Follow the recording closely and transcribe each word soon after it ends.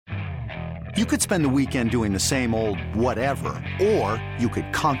You could spend the weekend doing the same old whatever, or you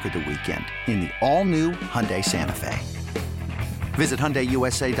could conquer the weekend in the all-new Hyundai Santa Fe. Visit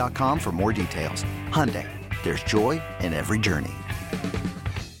HyundaiUSA.com for more details. Hyundai, there's joy in every journey.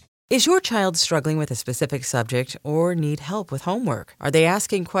 Is your child struggling with a specific subject or need help with homework? Are they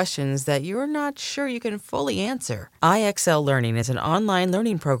asking questions that you're not sure you can fully answer? IXL Learning is an online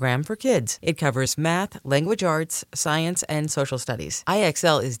learning program for kids. It covers math, language arts, science, and social studies.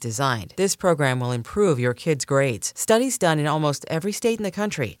 IXL is designed. This program will improve your kids' grades. Studies done in almost every state in the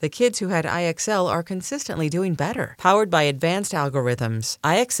country. The kids who had IXL are consistently doing better. Powered by advanced algorithms,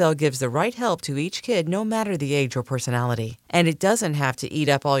 IXL gives the right help to each kid no matter the age or personality. And it doesn't have to eat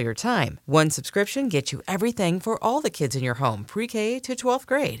up all your time. One subscription gets you everything for all the kids in your home, pre-K to 12th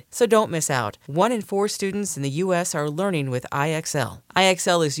grade. So don't miss out. 1 in 4 students in the U.S. are learning with IXL.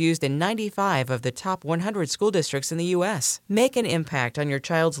 IXL is used in 95 of the top 100 school districts in the U.S. Make an impact on your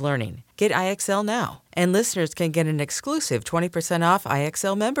child's learning. Get IXL now. And listeners can get an exclusive 20% off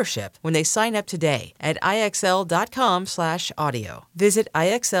IXL membership when they sign up today at IXL.com/audio. Visit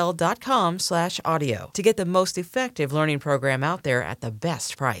IXL.com/audio to get the most effective learning program out there at the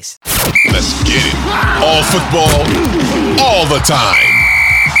best price. Let's get it. All football, all the time.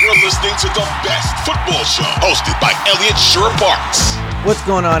 You're listening to the best football show hosted by Elliot Shore-Parks. What's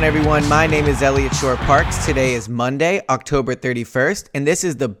going on, everyone? My name is Elliot Shore-Parks. Today is Monday, October 31st, and this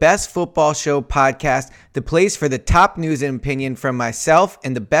is the Best Football Show podcast, the place for the top news and opinion from myself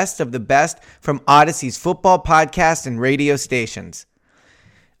and the best of the best from Odyssey's football podcast and radio stations.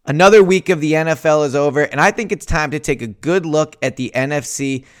 Another week of the NFL is over, and I think it's time to take a good look at the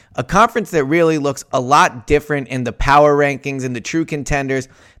NFC, a conference that really looks a lot different in the power rankings and the true contenders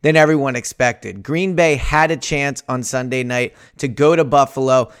than everyone expected. Green Bay had a chance on Sunday night to go to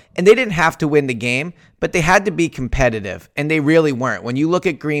Buffalo, and they didn't have to win the game, but they had to be competitive, and they really weren't. When you look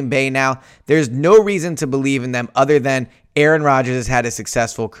at Green Bay now, there's no reason to believe in them other than Aaron Rodgers has had a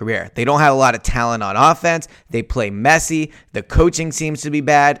successful career. They don't have a lot of talent on offense. They play messy. The coaching seems to be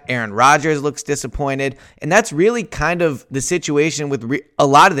bad. Aaron Rodgers looks disappointed. And that's really kind of the situation with a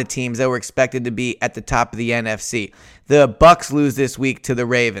lot of the teams that were expected to be at the top of the NFC. The Bucs lose this week to the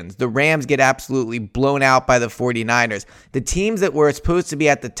Ravens. The Rams get absolutely blown out by the 49ers. The teams that were supposed to be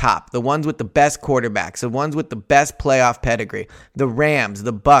at the top, the ones with the best quarterbacks, the ones with the best playoff pedigree, the Rams,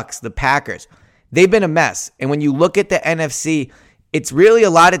 the Bucs, the Packers, they've been a mess. And when you look at the NFC, it's really a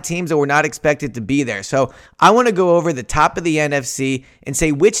lot of teams that were not expected to be there. So I want to go over the top of the NFC and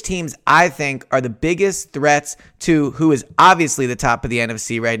say which teams I think are the biggest threats to who is obviously the top of the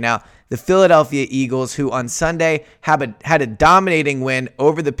NFC right now, the Philadelphia Eagles, who on Sunday had a dominating win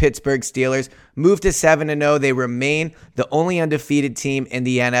over the Pittsburgh Steelers, moved to 7-0. They remain the only undefeated team in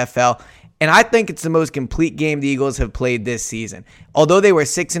the NFL. And I think it's the most complete game the Eagles have played this season. Although they were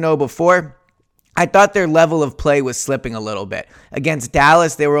 6-0 before, I thought their level of play was slipping a little bit. Against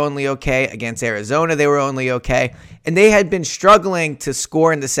Dallas, they were only okay. Against Arizona, they were only okay. And they had been struggling to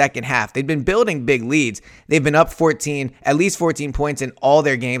score in the second half. They'd been building big leads. They've been up at least 14 points in all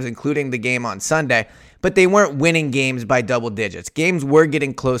their games, including the game on Sunday. But they weren't winning games by double digits. Games were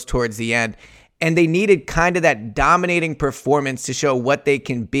getting close towards the end. And they needed kind of that dominating performance to show what they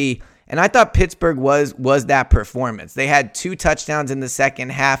can be. And I thought Pittsburgh was that performance. They had 2 touchdowns in the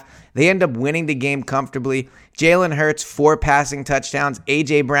second half. They end up winning the game comfortably. Jalen Hurts, 4 passing touchdowns.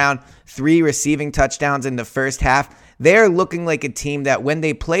 A.J. Brown, 3 receiving touchdowns in the first half. They're looking like a team that, when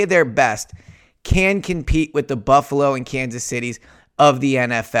they play their best, can compete with the Buffalo and Kansas Cities of the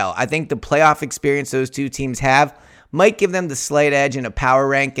NFL. I think the playoff experience those two teams have might give them the slight edge in a power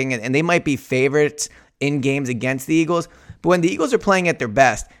ranking, and they might be favorites in games against the Eagles. But when the Eagles are playing at their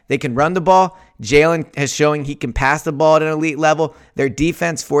best, they can run the ball. Jalen has shown he can pass the ball at an elite level. Their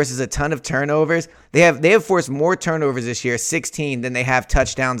defense forces a ton of turnovers. They have forced more turnovers this year, 16, than they have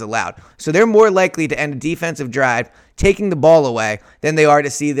touchdowns allowed. So they're more likely to end a defensive drive taking the ball away than they are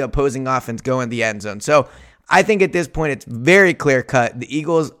to see the opposing offense go in the end zone. So I think at this point it's very clear cut. The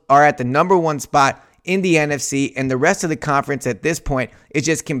Eagles are at the number 1 spot in the NFC, and the rest of the conference at this point is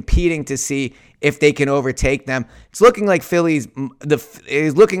just competing to see if they can overtake them. It's looking like Philly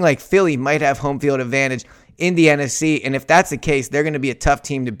might have home field advantage in the NFC, and if that's the case, they're going to be a tough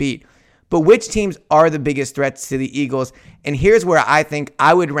team to beat. But which teams are the biggest threats to the Eagles? And here's where I think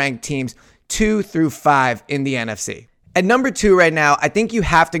I would rank teams 2 through 5 in the NFC. At number 2 right now, I think you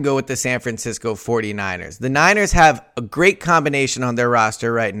have to go with the San Francisco 49ers. The Niners have a great combination on their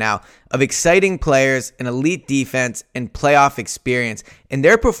roster right now of exciting players, an elite defense, and playoff experience. And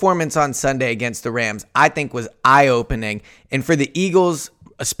their performance on Sunday against the Rams, I think, was eye-opening. And for the Eagles,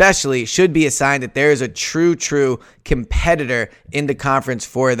 especially should be a sign that there is a true competitor in the conference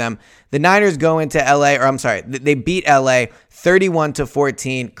for them. The Niners go into they beat LA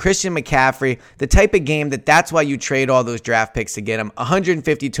 31-14. Christian McCaffrey, the type of game that's why you trade all those draft picks to get him.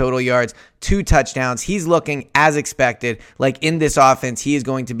 150 total yards, 2 touchdowns. He's looking as expected. Like in this offense, he is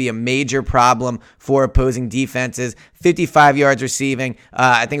going to be a major problem for opposing defenses. 55 yards receiving.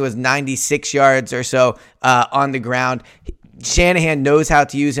 I think it was 96 yards or so on the ground. Shanahan knows how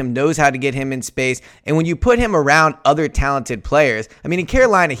to use him, knows how to get him in space. And when you put him around other talented players, I mean, in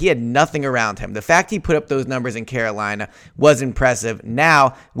Carolina, he had nothing around him. The fact he put up those numbers in Carolina was impressive.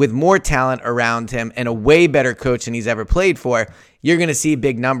 Now, with more talent around him and a way better coach than he's ever played for, you're going to see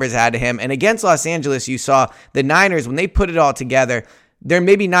big numbers out of him. And against Los Angeles, you saw the Niners, when they put it all together, they're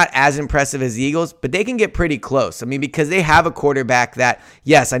maybe not as impressive as the Eagles, but they can get pretty close. I mean, because they have a quarterback that,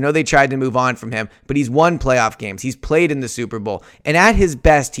 yes, I know they tried to move on from him, but he's won playoff games. He's played in the Super Bowl. And at his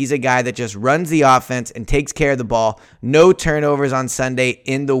best, he's a guy that just runs the offense and takes care of the ball. No turnovers on Sunday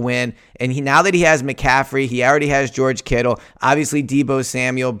in the win. And now that he has McCaffrey, he already has George Kittle, obviously Deebo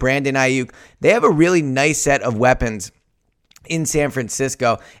Samuel, Brandon Ayuk. They have a really nice set of weapons in San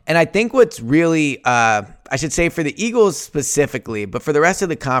Francisco. And I think what's really, I should say for the Eagles specifically, but for the rest of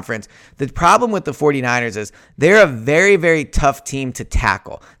the conference, the problem with the 49ers is they're a very, very tough team to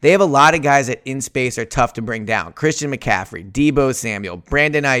tackle. They have a lot of guys that in space are tough to bring down. Christian McCaffrey, Deebo Samuel,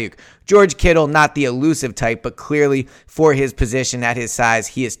 Brandon Ayuk, George Kittle, not the elusive type, but clearly for his position at his size,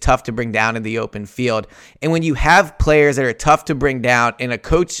 he is tough to bring down in the open field. And when you have players that are tough to bring down and a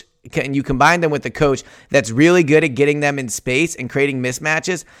coach, and you combine them with a coach that's really good at getting them in space and creating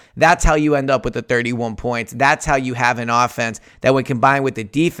mismatches, that's how you end up with the 31 points. That's how you have an offense that, when combined with the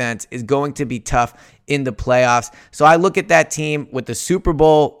defense, is going to be tough in the playoffs. So I look at that team with the Super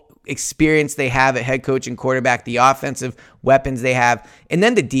Bowl experience they have at head coach and quarterback, the offensive weapons they have, and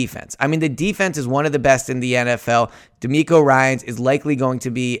then the defense. I mean, the defense is one of the best in the NFL. DeMeco Ryans is likely going to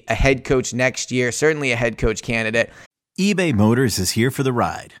be a head coach next year, certainly a head coach candidate. eBay Motors is here for the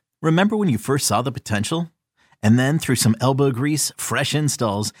ride. Remember when you first saw the potential? And then through some elbow grease, fresh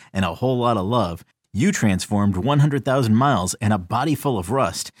installs, and a whole lot of love, you transformed 100,000 miles and a body full of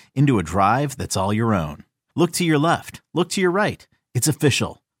rust into a drive that's all your own. Look to your left. Look to your right. It's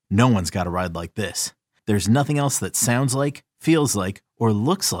official. No one's got a ride like this. There's nothing else that sounds like, feels like, or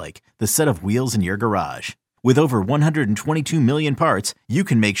looks like the set of wheels in your garage. With over 122 million parts, you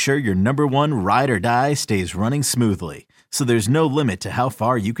can make sure your number one ride or die stays running smoothly. So there's no limit to how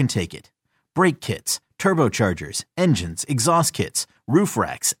far you can take it. Brake kits, turbochargers, engines, exhaust kits, roof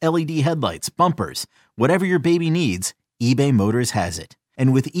racks, LED headlights, bumpers, whatever your baby needs, eBay Motors has it.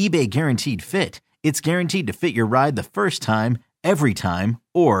 And with eBay Guaranteed Fit, it's guaranteed to fit your ride the first time, every time,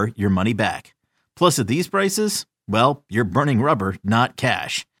 or your money back. Plus at these prices, well, you're burning rubber, not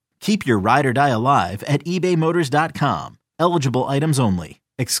cash. Keep your ride or die alive at ebaymotors.com. Eligible items only.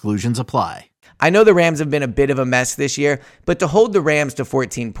 Exclusions apply. I know the Rams have been a bit of a mess this year, but to hold the Rams to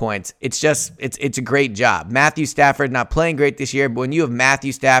 14 points, it's a great job. Matthew Stafford not playing great this year, but when you have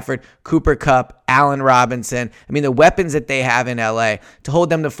Matthew Stafford, Cooper Kupp, Allen Robinson, I mean, the weapons that they have in LA, to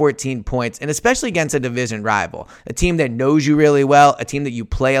hold them to 14 points, and especially against a division rival, a team that knows you really well, a team that you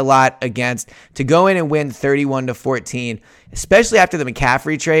play a lot against, to go in and win 31-14, especially after the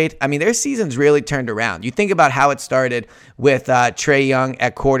McCaffrey trade. I mean, their season's really turned around. You think about how it started with Trey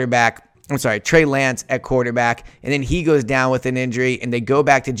Lance at quarterback, and then he goes down with an injury, and they go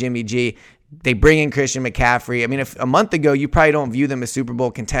back to Jimmy G. They bring in Christian McCaffrey. I mean, if a month ago you probably don't view them as Super Bowl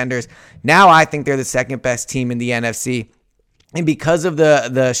contenders, now I think they're the second best team in the NFC. And because of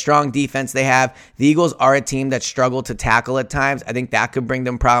the strong defense they have, the Eagles are a team that struggle to tackle at times. I think that could bring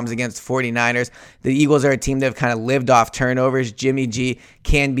them problems against 49ers. The Eagles are a team that have kind of lived off turnovers. Jimmy G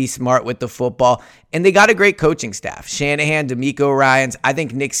can be smart with the football. And they got a great coaching staff. Shanahan, DeMeco Ryans. I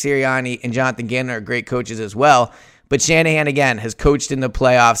think Nick Sirianni and Jonathan Gannon are great coaches as well. But Shanahan, again, has coached in the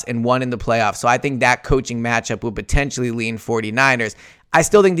playoffs and won in the playoffs. So I think that coaching matchup will potentially lean 49ers. I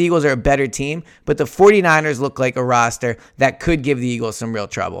still think the Eagles are a better team, but the 49ers look like a roster that could give the Eagles some real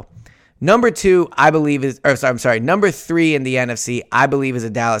trouble. Number 3 in the NFC, I believe, is the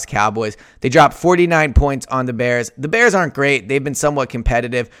Dallas Cowboys. They dropped 49 points on the Bears. The Bears aren't great. They've been somewhat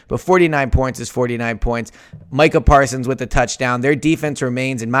competitive, but 49 points is 49 points. Micah Parsons with a touchdown. Their defense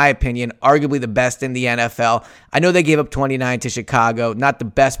remains, in my opinion, arguably the best in the NFL. I know they gave up 29 to Chicago. Not the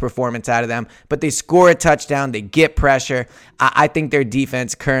best performance out of them, but they score a touchdown. They get pressure. I think their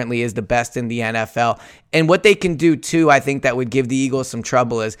defense currently is the best in the NFL. And what they can do, too, I think that would give the Eagles some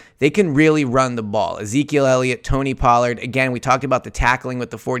trouble is they can can really run the ball. Ezekiel Elliott, Tony Pollard. Again, we talked about the tackling with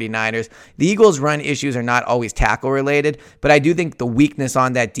the 49ers. The Eagles' run issues are not always tackle related, but I do think the weakness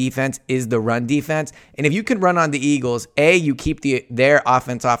on that defense is the run defense. And if you can run on the Eagles, A, you keep their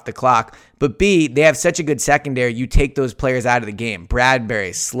offense off the clock, but B, they have such a good secondary, you take those players out of the game.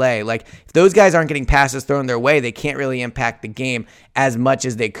 Bradbury, Slay. Like, if those guys aren't getting passes thrown their way, they can't really impact the game as much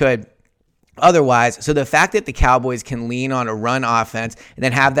as they could otherwise. So the fact that the Cowboys can lean on a run offense and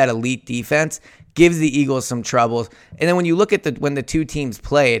then have that elite defense gives the Eagles some troubles. And then when you look at when the two teams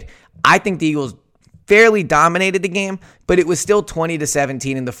played, I think the Eagles fairly dominated the game, but it was still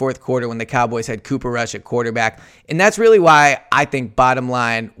 20-17 in the fourth quarter when the Cowboys had Cooper Rush at quarterback. And that's really why I think, bottom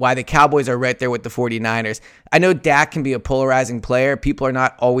line, why the Cowboys are right there with the 49ers. I know Dak can be a polarizing player. People are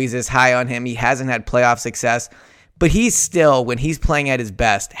not always as high on him. He hasn't had playoff success. But he's still, when he's playing at his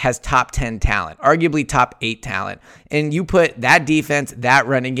best, has top 10 talent, arguably top 8 talent. And you put that defense, that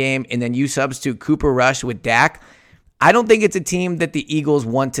running game, and then you substitute Cooper Rush with Dak, I don't think it's a team that the Eagles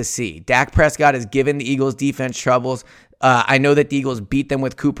want to see. Dak Prescott has given the Eagles defense troubles. I know that the Eagles beat them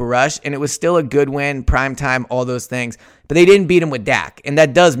with Cooper Rush, and it was still a good win, primetime, all those things. But they didn't beat him with Dak, and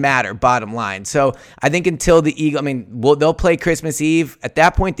that does matter, bottom line. So I think until the Eagles, they'll play Christmas Eve. At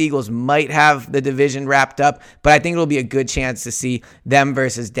that point, the Eagles might have the division wrapped up, but I think it'll be a good chance to see them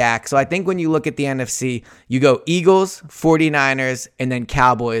versus Dak. So I think when you look at the NFC, you go Eagles, 49ers, and then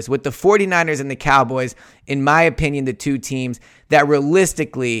Cowboys. With the 49ers and the Cowboys, in my opinion, the two teams that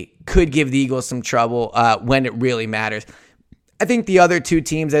realistically could give the Eagles some trouble when it really matters. I think the other two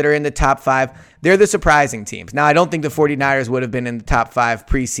teams that are in the top 5, they're the surprising teams. Now, I don't think the 49ers would have been in the top 5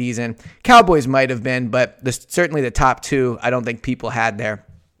 preseason. Cowboys might have been, but certainly the top 2, I don't think people had there.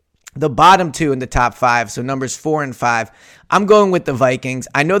 The bottom 2 in the top 5, so numbers 4 and 5, I'm going with the Vikings.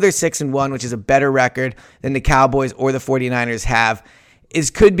 I know they're 6-1, which is a better record than the Cowboys or the 49ers have.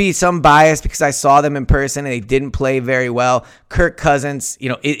 It could be some bias because I saw them in person and they didn't play very well. Kirk Cousins,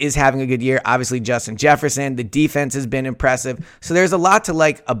 is having a good year. Obviously, Justin Jefferson. The defense has been impressive. So there's a lot to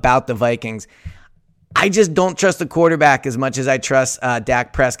like about the Vikings. I just don't trust the quarterback as much as I trust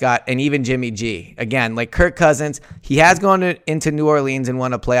Dak Prescott and even Jimmy G. Again, like Kirk Cousins, he has gone into New Orleans and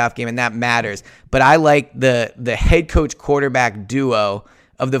won a playoff game, and that matters. But I like the head coach quarterback duo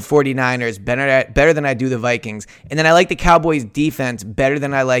of the 49ers better than I do the Vikings. And then I like the Cowboys defense better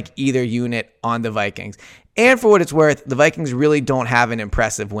than I like either unit on the Vikings. And for what it's worth, the Vikings really don't have an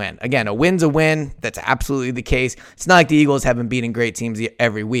impressive win. Again, a win's a win. That's absolutely the case. It's not like the Eagles have been beating great teams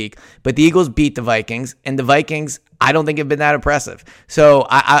every week, but the Eagles beat the Vikings, and the Vikings, I don't think have been that impressive. So,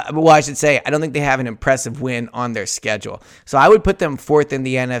 I should say, I don't think they have an impressive win on their schedule. So I would put them 4th in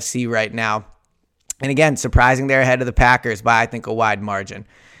the NFC right now. And again, surprising they're ahead of the Packers by, I think, a wide margin.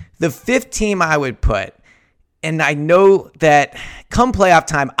 The 5th team I would put, and I know that come playoff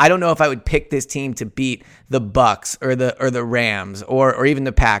time, I don't know if I would pick this team to beat the Bucks or the Rams or even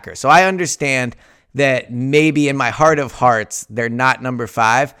the Packers. So I understand that maybe in my heart of hearts, they're not number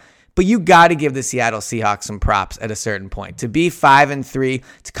 5. But you got to give the Seattle Seahawks some props at a certain point. To be 5-3,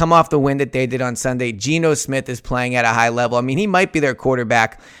 to come off the win that they did on Sunday, Geno Smith is playing at a high level. I mean, he might be their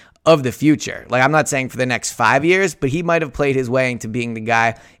quarterback of the future. Like, I'm not saying for the next 5 years, but he might have played his way into being the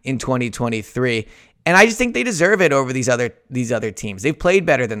guy in 2023. And I just think they deserve it over these other teams. They've played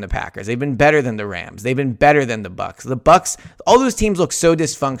better than the Packers. They've been better than the Rams. They've been better than the Bucks. The Bucks, all those teams look so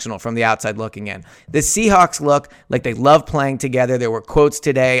dysfunctional from the outside looking in. The Seahawks look like they love playing together. There were quotes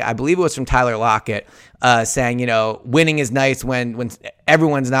today, I believe it was from Tyler Lockett, saying, winning is nice when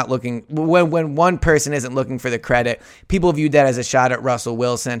everyone's not looking, when one person isn't looking for the credit. People viewed that as a shot at Russell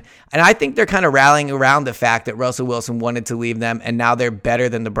Wilson. And I think they're kind of rallying around the fact that Russell Wilson wanted to leave them, and now they're better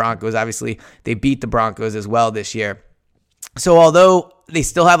than the Broncos. Obviously, they beat the Broncos as well this year. So although they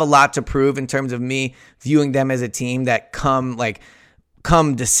still have a lot to prove in terms of me viewing them as a team that come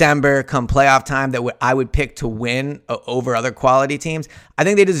December, come playoff time, that I would pick to win over other quality teams, I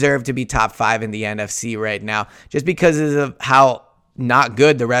think they deserve to be top 5 in the NFC right now, just because of how not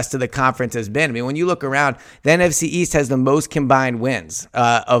good the rest of the conference has been. I mean, when you look around, the NFC East has the most combined wins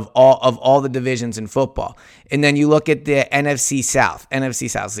of all the divisions in football. And then you look at the NFC South,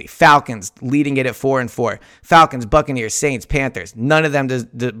 Falcons leading it at 4-4. Falcons, Buccaneers, Saints, Panthers, none of them does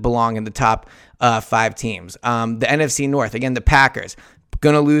belong in the top 5 teams. The NFC North, again, the Packers,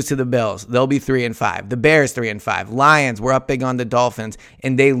 going to lose to the Bills. They'll be 3-5. The Bears 3-5. Lions, we're up big on the Dolphins,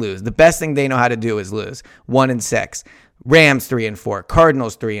 and they lose. The best thing they know how to do is lose. 1-6. Rams 3-4,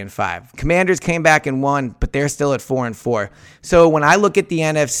 Cardinals 3-5. Commanders came back and won, but they're still at 4-4. So when I look at the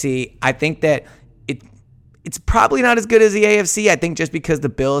NFC, I think that it's probably not as good as the AFC. I think just because the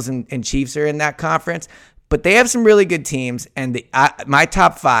Bills and Chiefs are in that conference. But they have some really good teams, and my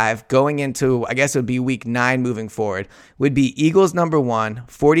top 5 going into, I guess it would be week 9 moving forward, would be Eagles number 1,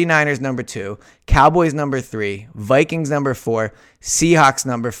 49ers number 2, Cowboys number 3, Vikings number 4, Seahawks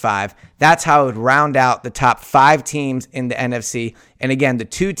number 5. That's how it would round out the top 5 teams in the NFC. And again, the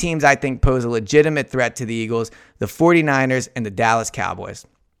 2 teams I think pose a legitimate threat to the Eagles, the 49ers and the Dallas Cowboys.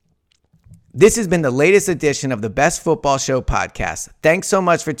 This has been the latest edition of the Best Football Show podcast. Thanks so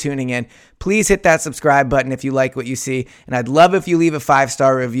much for tuning in. Please hit that subscribe button if you like what you see. And I'd love if you leave a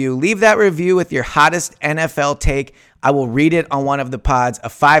 5-star review. Leave that review with your hottest NFL take. I will read it on one of the pods, a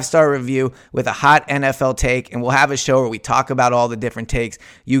 5-star review with a hot NFL take. And we'll have a show where we talk about all the different takes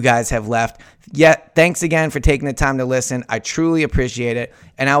you guys have left. Thanks again for taking the time to listen. I truly appreciate it.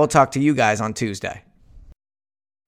 And I will talk to you guys on Tuesday.